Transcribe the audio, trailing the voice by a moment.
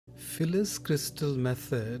Phyllis Crystal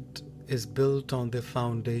method is built on the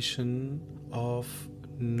foundation of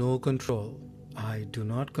no control. I do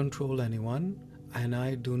not control anyone, and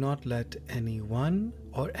I do not let anyone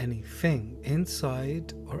or anything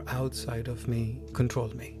inside or outside of me control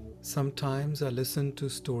me. Sometimes I listen to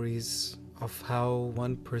stories of how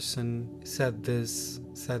one person said this,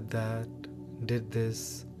 said that, did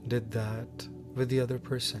this, did that with the other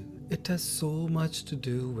person. It has so much to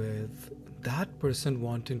do with that person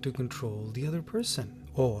wanting to control the other person,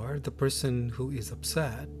 or the person who is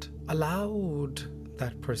upset allowed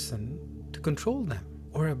that person to control them.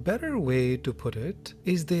 Or a better way to put it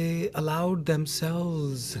is they allowed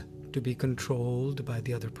themselves to be controlled by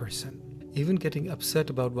the other person. Even getting upset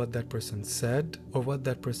about what that person said or what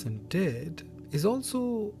that person did is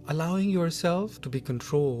also allowing yourself to be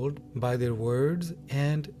controlled by their words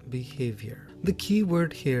and behavior. The key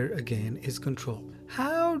word here again is control.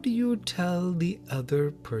 How do you tell the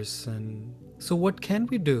other person? So what can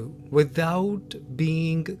we do without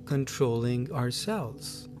being controlling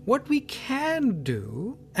ourselves? What we can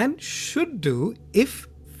do and should do, if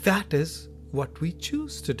that is what we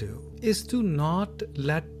choose to do, is to not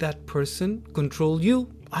let that person control you.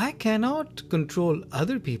 I cannot control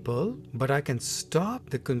other people, but I can stop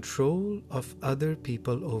the control of other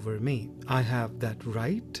people over me. I have that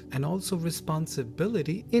right and also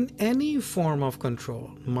responsibility in any form of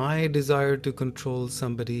control. My desire to control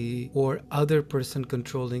somebody, or other person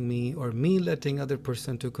controlling me, or me letting other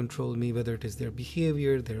person to control me, whether it is their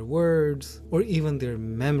behavior, their words, or even their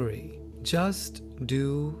memory. Just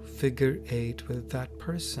do figure eight with that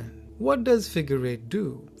person. What does figure eight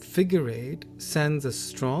do? Figure eight sends a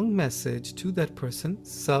strong message to that person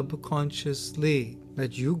subconsciously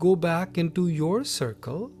that you go back into your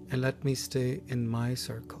circle and let me stay in my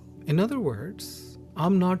circle. In other words,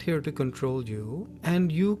 I'm not here to control you,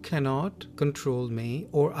 and you cannot control me,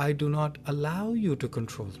 or I do not allow you to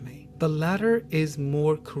control me. The latter is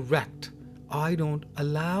more correct. I don't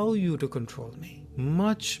allow you to control me.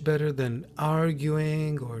 Much better than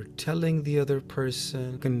arguing or telling the other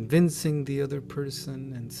person, convincing the other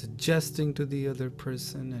person, and suggesting to the other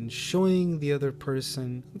person and showing the other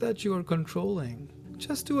person that you are controlling.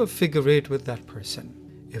 Just do a figure eight with that person.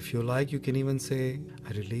 If you like, you can even say,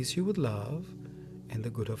 I release you with love and the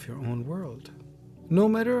good of your own world. No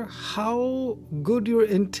matter how good your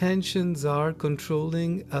intentions are,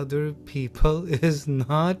 controlling other people is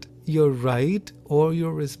not your right or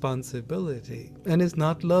your responsibility, and is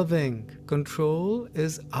not loving. Control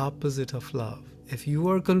is opposite of love. If you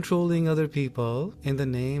are controlling other people in the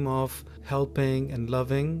name of helping and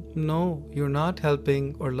loving, no, you're not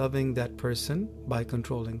helping or loving that person by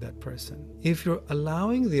controlling that person. If you're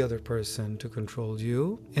allowing the other person to control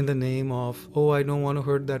you in the name of, oh, I don't want to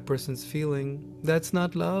hurt that person's feeling, that's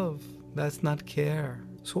not love. That's not care.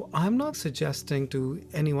 So I'm not suggesting to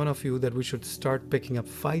any one of you that we should start picking up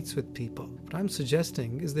fights with people. What I'm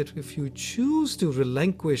suggesting is that if you choose to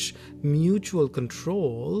relinquish mutual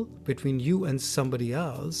control between you and somebody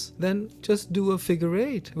else, then just do a figure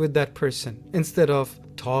eight with that person instead of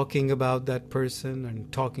talking about that person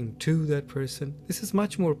and talking to that person. This is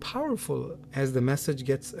much more powerful as the message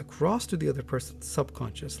gets across to the other person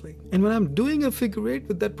subconsciously. And when I'm doing a figure eight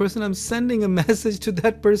with that person, I'm sending a message to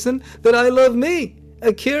that person that I love me.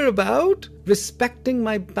 I care about respecting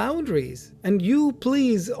my boundaries, and you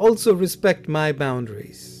please also respect my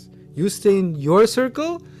boundaries. You stay in your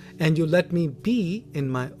circle and you let me be in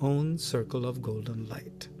my own circle of golden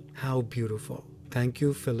light. How beautiful. Thank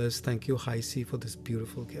you, Phyllis. Thank you, Heisi, for this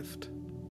beautiful gift.